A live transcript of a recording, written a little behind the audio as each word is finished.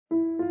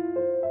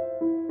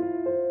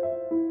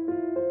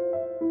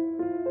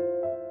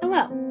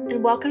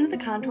and welcome to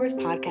the Contours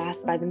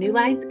podcast by the New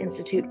Lines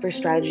Institute for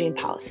Strategy and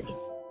Policy.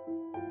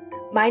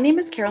 My name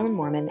is Carolyn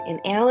Moorman, an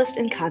analyst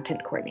and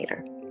content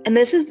coordinator, and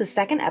this is the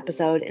second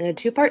episode in a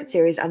two-part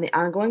series on the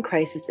ongoing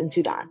crisis in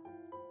Sudan.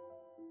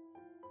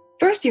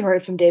 First, you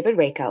heard from David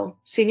Rako,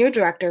 Senior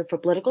Director for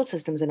Political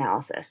Systems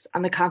Analysis,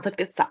 on the conflict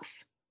itself,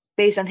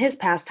 based on his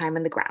past time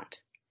on the ground.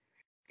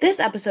 This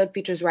episode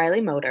features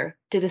Moeder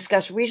to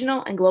discuss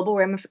regional and global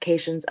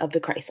ramifications of the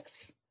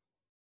crisis.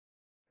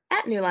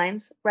 At New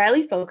Lines,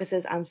 Riley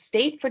focuses on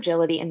state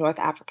fragility in North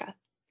Africa.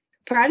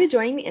 Prior to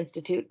joining the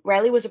Institute,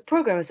 Riley was a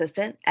program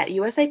assistant at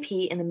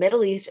USIP in the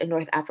Middle East and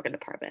North Africa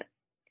Department.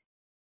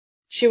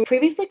 She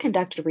previously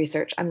conducted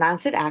research on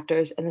non-state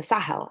actors in the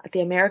Sahel at the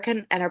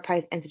American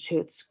Enterprise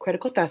Institute's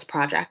Critical Threats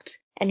Project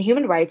and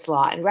human rights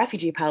law and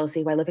refugee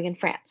policy while living in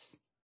France.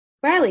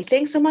 Riley,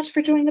 thanks so much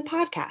for joining the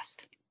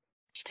podcast.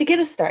 To get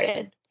us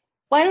started,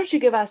 why don't you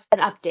give us an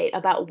update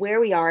about where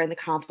we are in the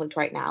conflict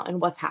right now and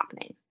what's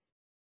happening?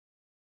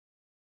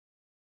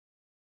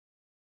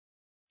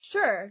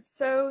 Sure.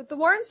 So the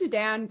war in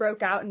Sudan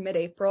broke out in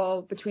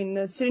mid-April between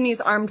the Sudanese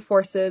armed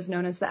forces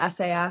known as the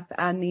SAF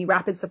and the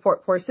Rapid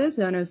Support Forces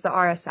known as the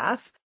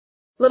RSF.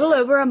 Little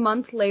over a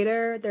month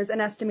later, there's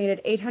an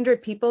estimated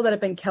 800 people that have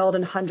been killed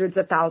and hundreds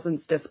of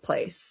thousands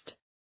displaced.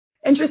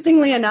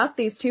 Interestingly enough,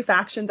 these two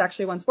factions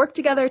actually once worked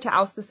together to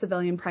oust the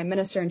civilian prime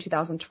minister in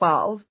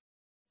 2012.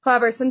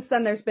 However, since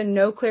then, there's been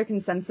no clear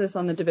consensus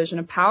on the division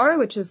of power,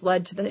 which has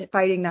led to the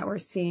fighting that we're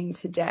seeing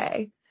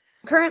today.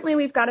 Currently,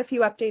 we've got a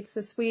few updates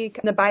this week.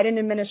 The Biden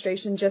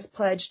administration just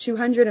pledged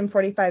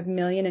 $245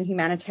 million in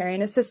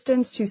humanitarian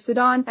assistance to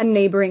Sudan and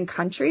neighboring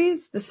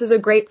countries. This is a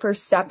great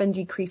first step in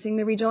decreasing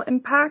the regional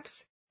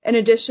impacts. In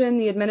addition,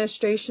 the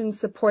administration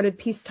supported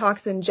peace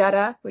talks in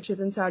Jeddah, which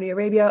is in Saudi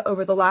Arabia,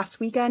 over the last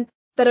weekend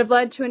that have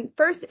led to a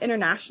first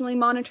internationally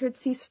monitored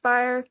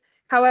ceasefire.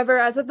 However,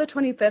 as of the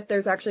 25th,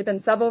 there's actually been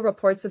several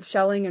reports of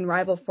shelling and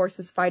rival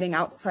forces fighting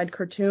outside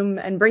Khartoum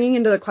and bringing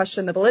into the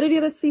question the validity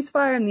of the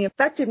ceasefire and the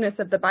effectiveness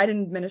of the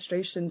Biden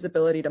administration's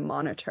ability to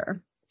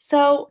monitor.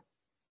 So,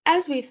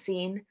 as we've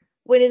seen,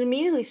 when it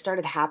immediately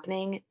started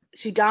happening,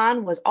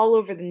 Sudan was all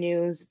over the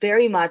news,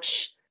 very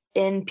much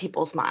in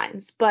people's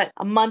minds. But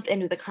a month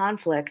into the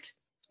conflict,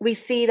 we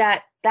see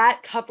that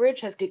that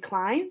coverage has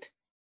declined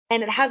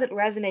and it hasn't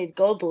resonated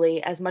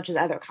globally as much as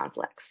other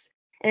conflicts.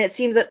 And it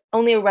seems that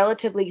only a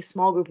relatively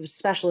small group of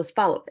specialists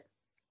follow it.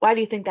 Why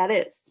do you think that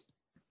is?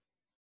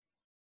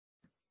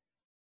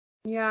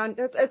 Yeah,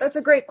 that's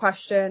a great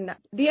question.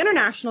 The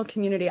international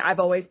community, I've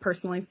always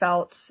personally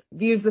felt,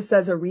 views this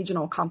as a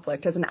regional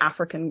conflict, as an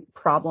African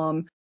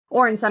problem,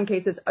 or in some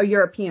cases, a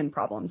European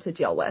problem to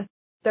deal with.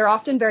 They're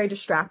often very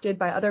distracted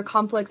by other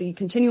conflicts, the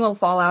continual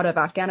fallout of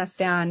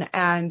Afghanistan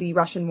and the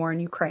Russian war in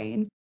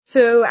Ukraine.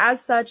 So as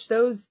such,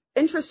 those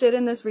interested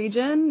in this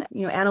region,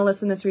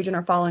 analysts in this region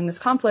are following this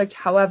conflict.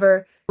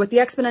 However, with the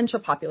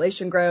exponential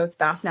population growth,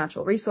 vast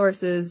natural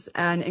resources,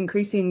 and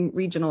increasing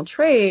regional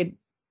trade,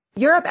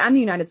 Europe and the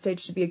United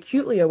States should be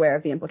acutely aware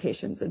of the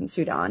implications in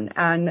Sudan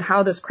and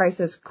how this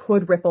crisis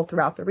could ripple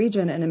throughout the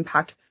region and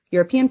impact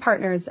European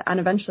partners and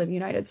eventually the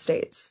United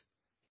States.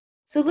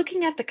 So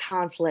looking at the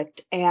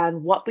conflict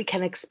and what we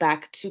can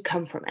expect to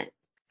come from it,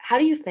 how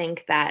do you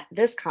think that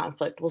this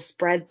conflict will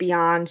spread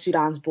beyond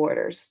Sudan's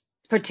borders,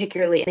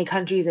 particularly in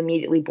countries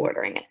immediately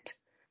bordering it?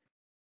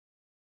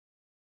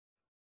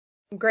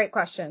 Great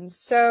question.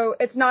 So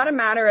it's not a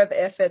matter of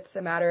if, it's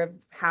a matter of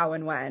how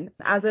and when.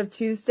 As of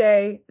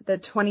Tuesday, the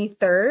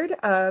 23rd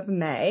of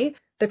May,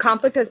 the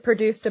conflict has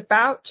produced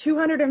about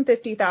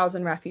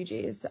 250,000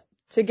 refugees.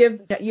 To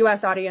give the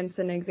U.S. audience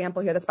an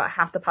example here, that's about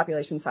half the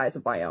population size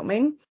of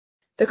Wyoming.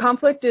 The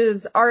conflict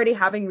is already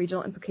having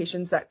regional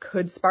implications that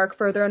could spark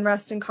further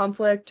unrest and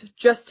conflict.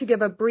 Just to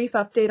give a brief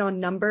update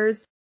on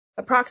numbers,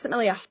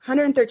 approximately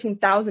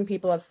 113,000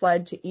 people have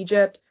fled to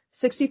Egypt,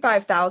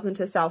 65,000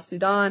 to South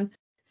Sudan,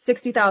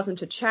 60,000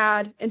 to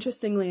Chad.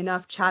 Interestingly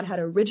enough, Chad had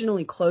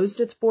originally closed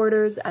its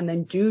borders, and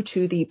then due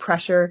to the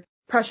pressure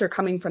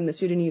coming from the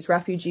Sudanese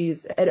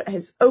refugees, it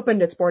has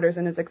opened its borders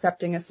and is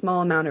accepting a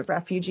small amount of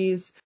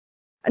refugees.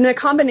 And a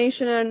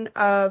combination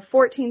of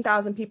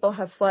 14,000 people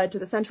have fled to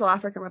the Central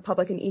African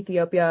Republic and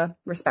Ethiopia,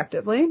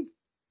 respectively.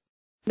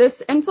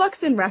 This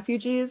influx in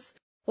refugees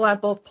will have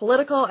both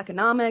political,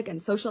 economic,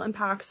 and social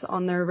impacts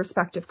on their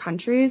respective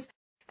countries.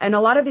 And a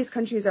lot of these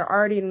countries are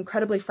already in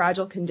incredibly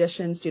fragile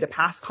conditions due to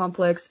past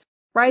conflicts,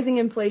 rising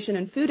inflation,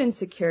 and food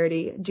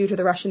insecurity due to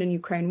the Russian and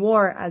Ukraine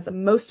war, as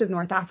most of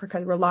North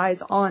Africa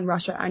relies on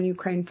Russia and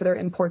Ukraine for their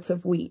imports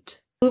of wheat.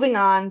 Moving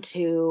on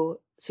to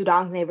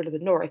Sudan's neighbor to the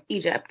north,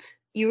 Egypt.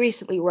 You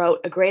recently wrote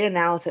a great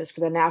analysis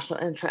for the National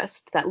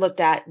Interest that looked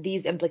at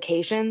these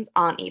implications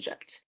on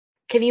Egypt.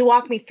 Can you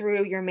walk me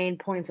through your main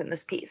points in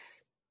this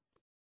piece?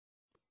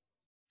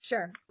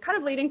 Sure. Kind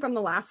of leading from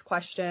the last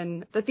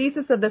question, the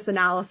thesis of this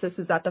analysis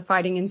is that the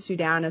fighting in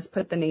Sudan has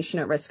put the nation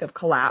at risk of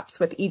collapse,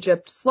 with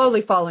Egypt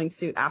slowly following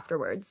suit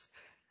afterwards.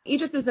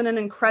 Egypt is in an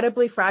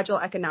incredibly fragile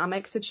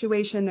economic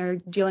situation. They're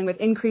dealing with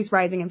increased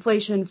rising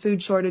inflation,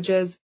 food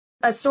shortages,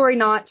 a story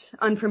not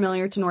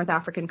unfamiliar to North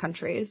African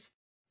countries.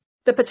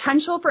 The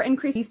potential for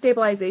increased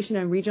destabilization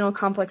and regional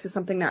conflicts is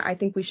something that I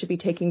think we should be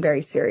taking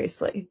very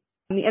seriously.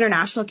 And the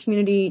international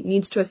community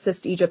needs to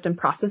assist Egypt in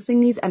processing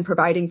these and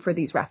providing for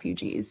these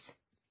refugees.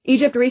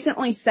 Egypt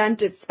recently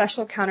sent its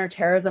special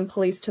counterterrorism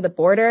police to the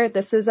border.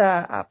 This is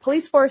a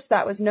police force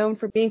that was known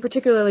for being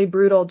particularly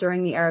brutal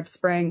during the Arab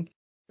Spring.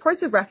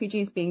 Reports of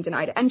refugees being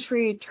denied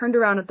entry, turned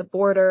around at the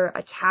border,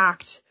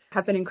 attacked,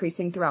 have been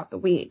increasing throughout the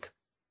week.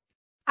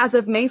 As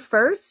of May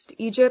 1st,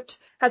 Egypt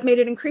has made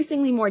it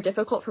increasingly more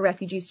difficult for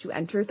refugees to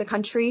enter the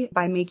country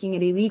by making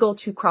it illegal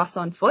to cross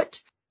on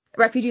foot.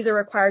 Refugees are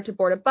required to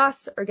board a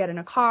bus or get in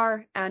a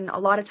car, and a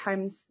lot of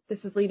times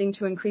this is leading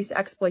to increased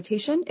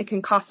exploitation. It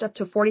can cost up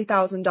to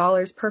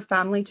 $40,000 per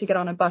family to get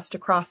on a bus to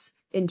cross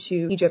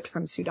into Egypt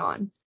from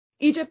Sudan.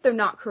 Egypt, though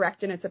not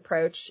correct in its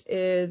approach,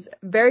 is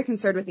very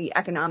concerned with the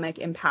economic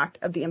impact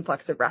of the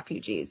influx of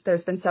refugees.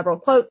 There's been several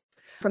quotes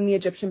from the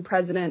Egyptian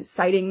president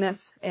citing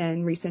this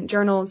in recent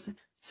journals.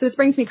 So this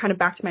brings me kind of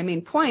back to my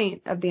main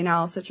point of the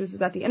analysis, which is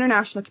that the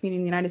international community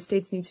in the United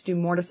States needs to do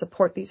more to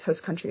support these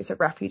host countries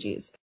of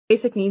refugees.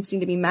 Basic needs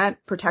need to be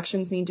met,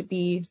 protections need to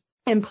be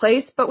in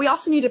place, but we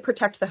also need to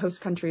protect the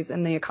host countries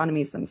and the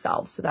economies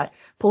themselves so that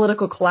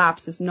political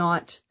collapse is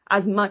not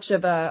as much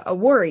of a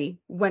worry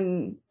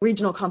when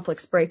regional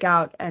conflicts break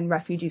out and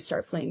refugees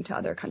start fleeing to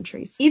other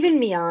countries. Even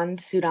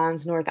beyond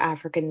Sudan's North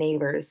African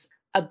neighbors,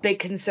 a big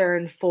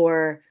concern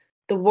for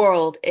the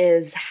world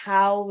is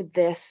how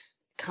this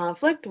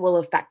conflict will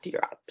affect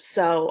Europe.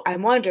 So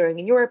I'm wondering,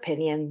 in your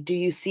opinion, do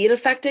you see it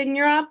affecting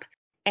Europe?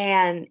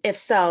 And if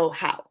so,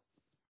 how?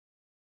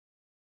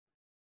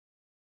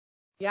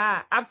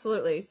 Yeah,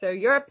 absolutely. So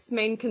Europe's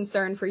main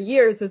concern for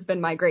years has been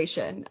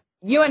migration.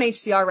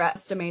 UNHCR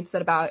estimates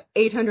that about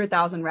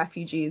 800,000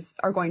 refugees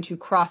are going to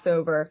cross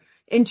over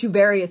into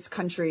various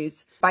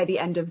countries by the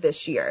end of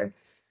this year.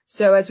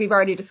 So as we've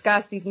already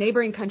discussed, these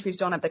neighboring countries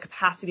don't have the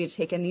capacity to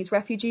take in these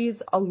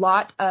refugees. A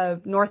lot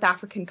of North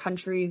African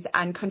countries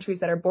and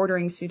countries that are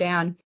bordering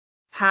Sudan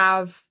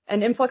have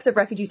an influx of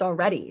refugees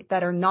already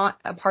that are not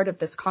a part of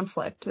this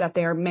conflict that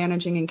they are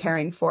managing and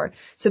caring for.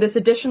 So this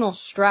additional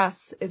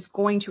stress is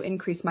going to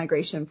increase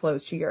migration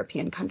flows to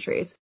European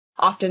countries,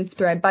 often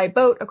by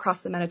boat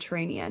across the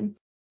Mediterranean.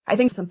 I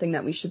think something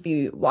that we should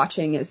be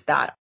watching is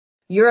that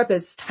Europe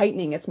is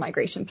tightening its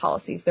migration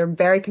policies. They're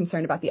very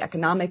concerned about the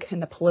economic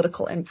and the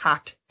political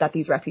impact that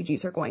these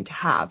refugees are going to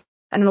have.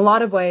 And in a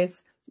lot of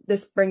ways,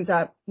 this brings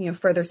up,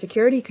 further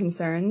security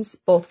concerns,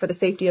 both for the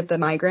safety of the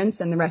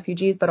migrants and the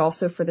refugees, but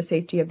also for the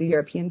safety of the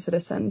European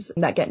citizens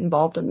that get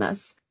involved in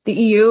this. The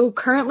EU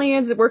currently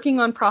is working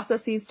on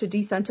processes to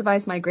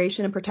disincentivize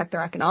migration and protect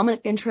their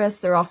economic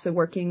interests. They're also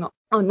working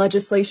on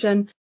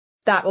legislation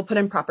that will put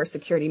in proper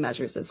security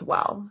measures as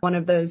well. One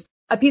of those,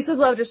 a piece of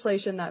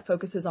legislation that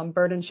focuses on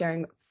burden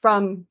sharing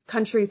from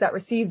countries that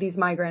receive these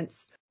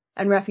migrants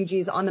and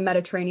refugees on the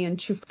Mediterranean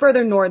to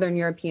further northern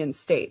European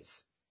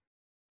states.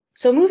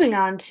 So moving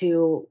on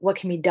to what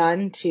can be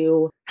done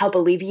to help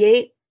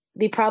alleviate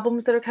the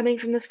problems that are coming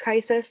from this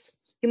crisis,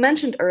 you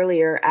mentioned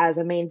earlier as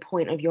a main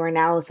point of your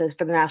analysis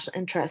for the national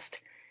interest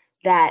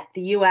that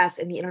the U.S.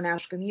 and the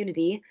international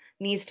community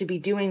needs to be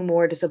doing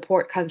more to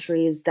support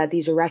countries that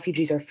these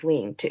refugees are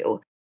fleeing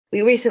to.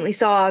 We recently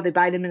saw the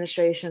Biden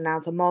administration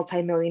announce a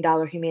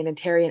multi-million-dollar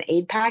humanitarian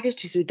aid package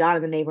to Sudan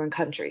and the neighboring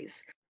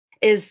countries.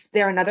 Is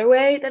there another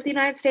way that the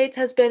United States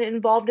has been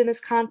involved in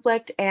this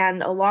conflict?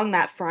 And along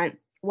that front,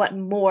 what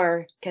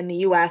more can the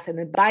U.S. and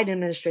the Biden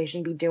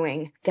administration be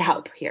doing to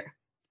help here?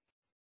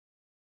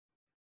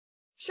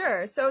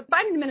 Sure. So the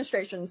Biden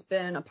administration's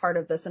been a part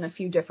of this in a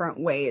few different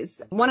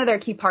ways. One of their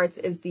key parts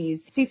is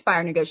these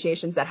ceasefire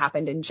negotiations that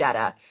happened in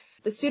Jeddah.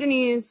 The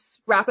Sudanese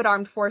Rapid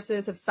Armed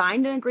Forces have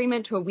signed an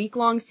agreement to a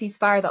week-long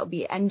ceasefire that will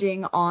be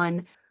ending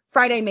on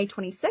Friday, May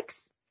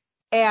 26th.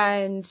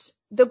 And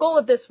the goal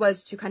of this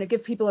was to kind of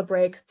give people a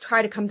break,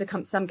 try to come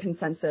to some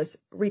consensus,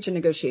 reach a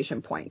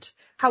negotiation point.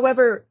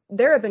 However,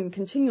 there have been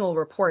continual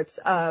reports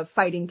of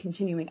fighting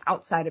continuing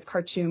outside of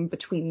Khartoum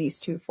between these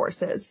two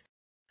forces.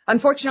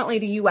 Unfortunately,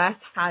 the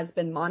U.S. has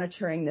been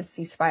monitoring this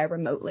ceasefire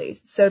remotely.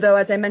 So though,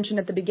 as I mentioned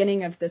at the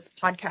beginning of this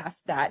podcast,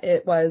 that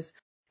it was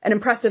an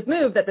impressive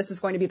move that this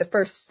was going to be the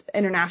first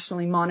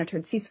internationally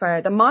monitored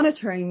ceasefire, the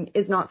monitoring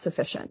is not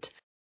sufficient.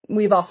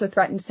 We've also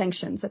threatened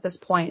sanctions at this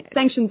point,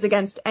 sanctions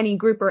against any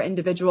group or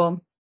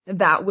individual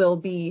that will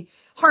be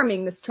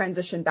harming this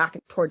transition back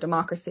toward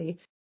democracy.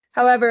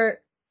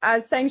 However,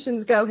 as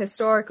sanctions go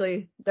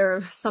historically,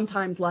 they're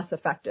sometimes less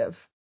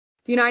effective.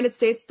 The United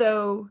States,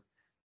 though,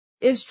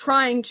 is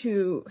trying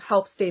to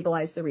help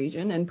stabilize the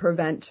region and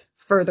prevent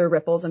further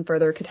ripples and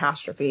further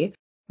catastrophe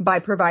by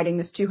providing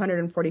this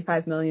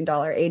 $245 million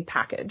aid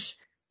package.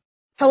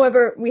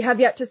 However, we have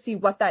yet to see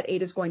what that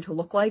aid is going to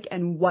look like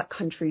and what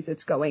countries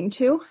it's going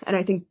to. And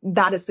I think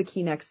that is the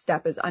key next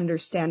step, is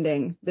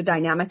understanding the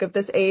dynamic of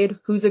this aid.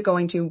 Who's it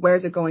going to?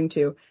 Where's it going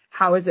to?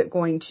 How is it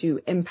going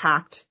to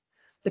impact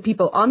the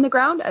people on the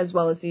ground, as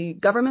well as the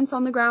governments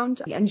on the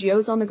ground, the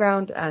NGOs on the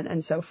ground,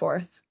 and so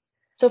forth?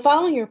 So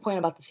following your point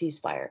about the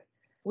ceasefire,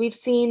 we've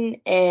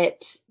seen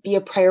it be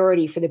a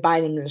priority for the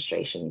Biden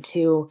administration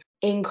to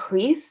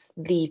increase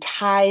the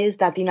ties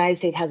that the United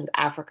States has with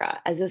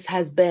Africa, as this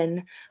has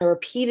been a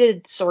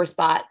repeated sore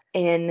spot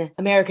in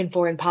American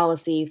foreign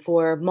policy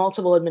for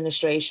multiple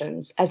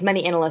administrations, as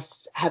many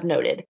analysts have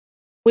noted.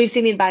 We've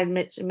seen the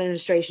Biden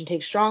administration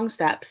take strong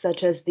steps,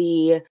 such as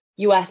the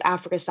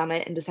U.S.-Africa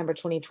Summit in December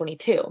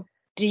 2022.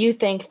 Do you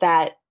think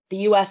that the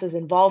U.S.'s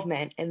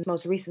involvement in the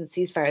most recent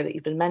ceasefire that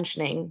you've been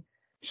mentioning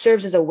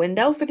serves as a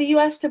window for the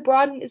U.S. to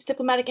broaden its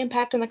diplomatic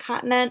impact on the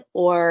continent,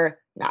 or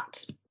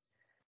not?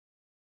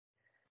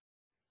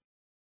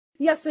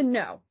 Yes and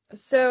no.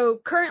 So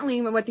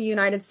currently what the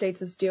United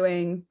States is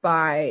doing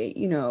by,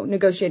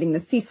 negotiating the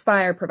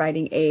ceasefire,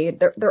 providing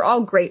aid, they're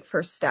all great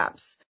first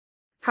steps.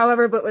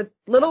 However, but with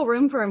little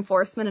room for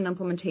enforcement and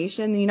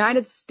implementation, the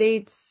United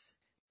States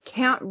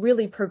can't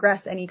really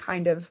progress any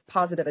kind of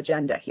positive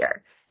agenda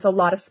here. It's a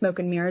lot of smoke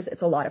and mirrors.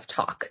 It's a lot of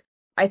talk.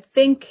 I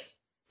think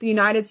the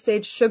United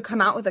States should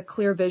come out with a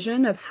clear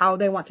vision of how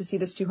they want to see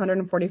this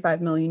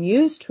 $245 million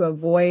used to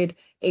avoid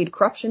aid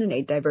corruption and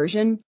aid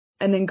diversion.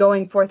 And then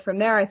going forth from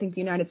there, I think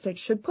the United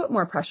States should put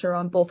more pressure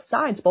on both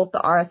sides, both the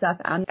RSF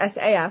and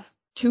SAF,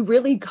 to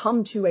really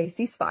come to a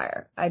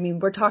ceasefire. I mean,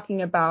 we're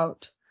talking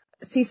about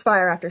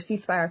ceasefire after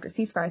ceasefire after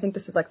ceasefire. I think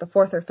this is like the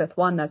fourth or fifth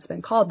one that's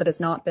been called that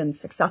has not been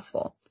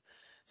successful.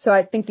 So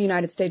I think the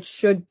United States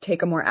should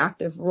take a more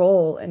active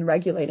role in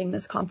regulating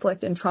this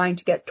conflict and trying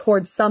to get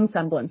towards some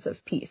semblance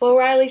of peace. Well,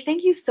 Riley,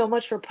 thank you so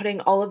much for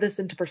putting all of this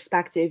into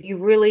perspective. You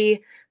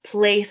really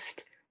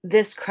placed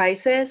this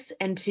crisis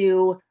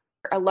into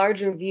a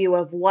larger view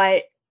of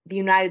what the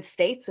United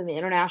States and the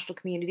international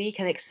community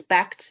can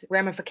expect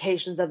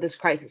ramifications of this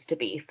crisis to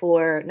be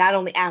for not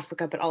only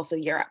Africa, but also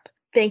Europe.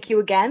 Thank you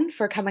again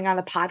for coming on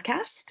the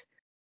podcast.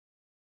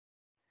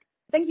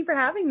 Thank you for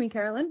having me,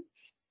 Carolyn.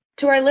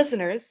 To our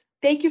listeners,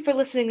 thank you for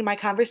listening to my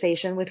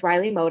conversation with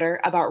Riley Moeder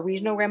about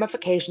regional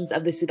ramifications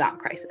of the Sudan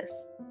crisis.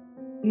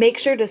 Make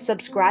sure to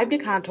subscribe to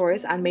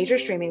Contours on major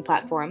streaming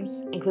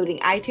platforms, including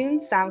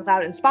iTunes,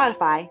 SoundCloud, and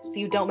Spotify, so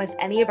you don't miss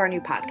any of our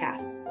new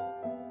podcasts.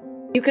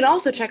 You can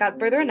also check out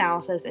further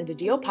analysis into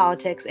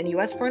geopolitics and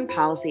U.S. foreign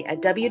policy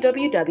at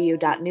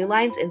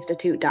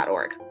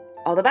www.newlinesinstitute.org.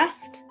 All the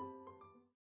best!